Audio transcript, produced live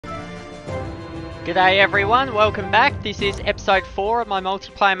G'day everyone, welcome back. This is episode 4 of my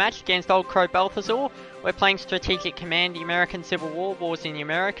multiplayer match against Old Crow Balthazor. We're playing Strategic Command, the American Civil War, Wars in the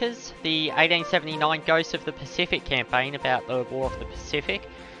Americas, the 1879 Ghosts of the Pacific campaign about the War of the Pacific.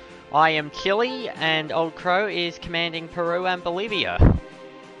 I am Chile, and Old Crow is commanding Peru and Bolivia.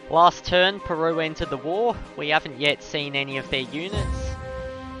 Last turn, Peru entered the war. We haven't yet seen any of their units,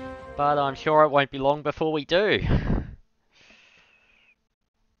 but I'm sure it won't be long before we do.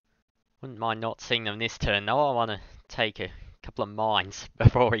 Wouldn't mind not seeing them this turn though. I want to take a couple of mines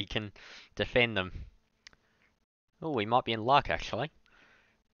before he can defend them. Oh, we might be in luck actually.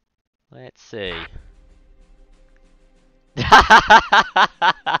 Let's see. The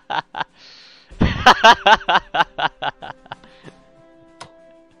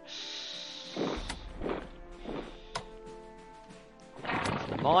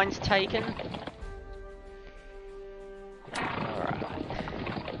mine's taken. Alright.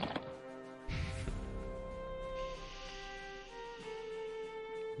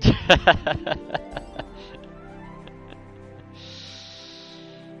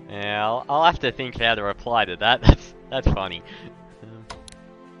 Yeah, I'll have to think how to reply to that. That's funny.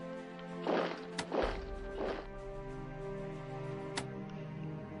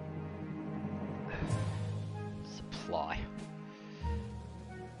 Supply.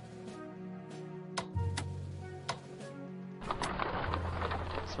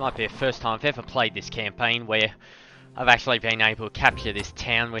 This might be the first time I've ever played this campaign where I've actually been able to capture this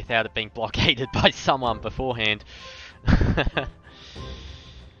town without it being blockaded by someone beforehand.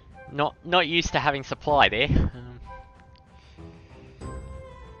 Not used to having supply there.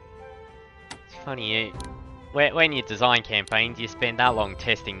 It's funny, when you design campaigns, you spend that long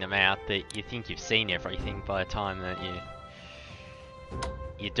testing them out that you think you've seen everything by the time that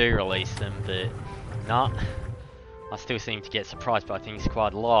you do release them, but not. I still seem to get surprised by things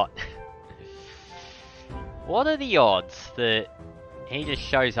quite a lot. What are the odds that he just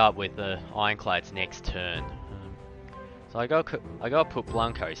shows up with the ironclads next turn? So I gotta put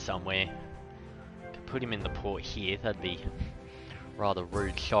Blanco somewhere. Could put him in the port here. That'd be rather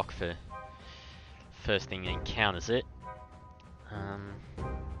rude shock for first thing that encounters it.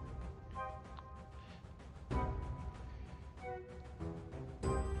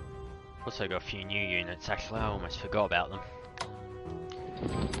 Also got a few new units. Actually, I almost forgot about them.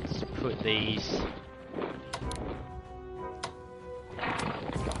 Let's put these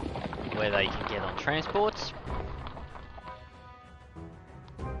where they can get on transports.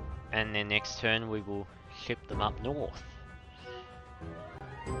 And then next turn we will ship them up north.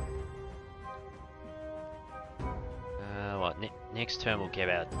 Next turn we'll get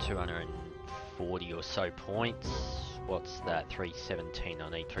about 240 or so points. What's that? 317. I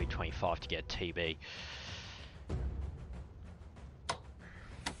need 325 to get TB.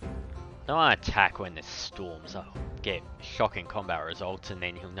 I want to attack when there's storms. I'll get shocking combat results and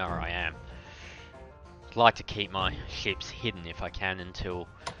then he'll know where I am. I'd like to keep my ships hidden if I can until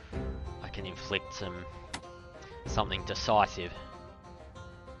I can inflict something decisive.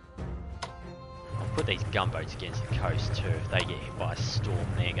 I'll put these gunboats against the coast too. If they get hit by a storm,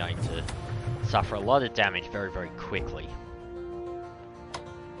 they're going to suffer a lot of damage very, very quickly.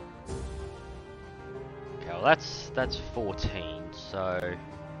 Okay, well that's 14. So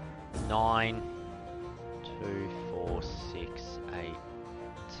 9, 2, 4, 6, 8, 10,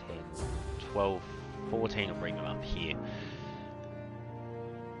 12, 14 will bring them up here.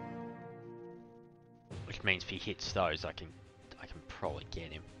 Which means if he hits those, I can probably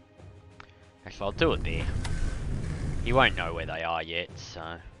get him. Actually, I'll do it there. He won't know where they are yet, so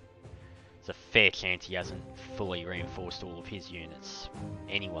there's a fair chance he hasn't fully reinforced all of his units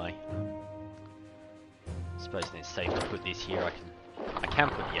anyway. I suppose then it's safe to put this here. I can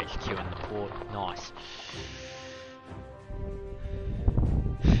put the HQ in the port. Nice.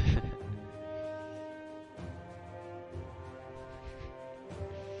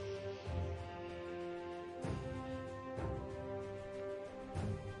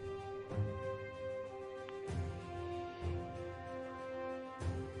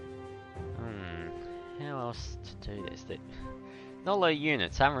 How else to do this? Not a lot of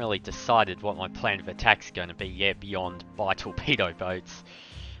units. I haven't really decided what my plan of attack is going to be yet beyond buy torpedo boats.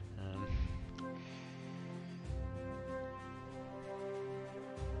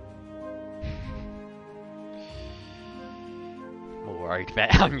 More worried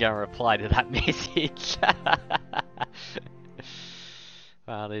about how I'm going to reply to that message.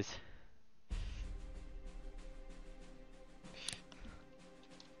 Well, there's...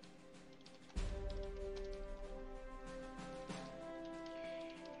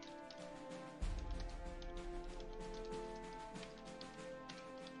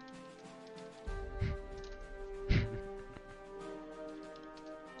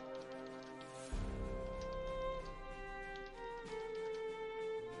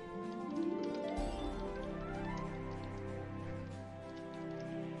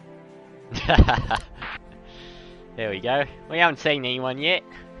 There we go. We haven't seen anyone yet.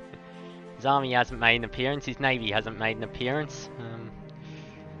 His army hasn't made an appearance, his navy hasn't made an appearance.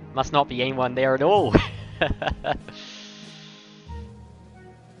 Must not be anyone there at all.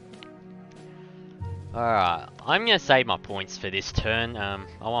 Alright, I'm going to save my points for this turn. I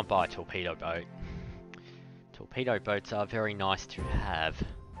want to buy a torpedo boat. Torpedo boats are very nice to have.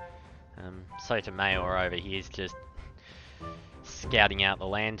 Sotomayor over here is just scouting out the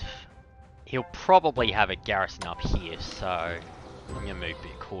land. He'll probably have a garrison up here, so I'm going to move a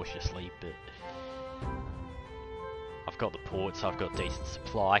bit cautiously, but I've got the port, so I've got decent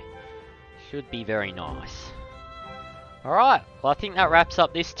supply. Should be very nice. Alright, well I think that wraps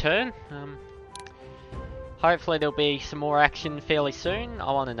up this turn. Hopefully there'll be some more action fairly soon.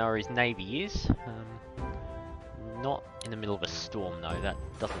 I want to know where his navy is. Not in the middle of a storm though, that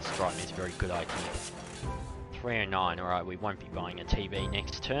doesn't strike me as a very good idea. 309, alright, we won't be buying a TV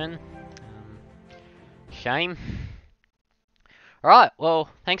next turn. Shame. Alright, well,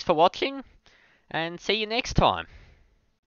 thanks for watching, and see you next time.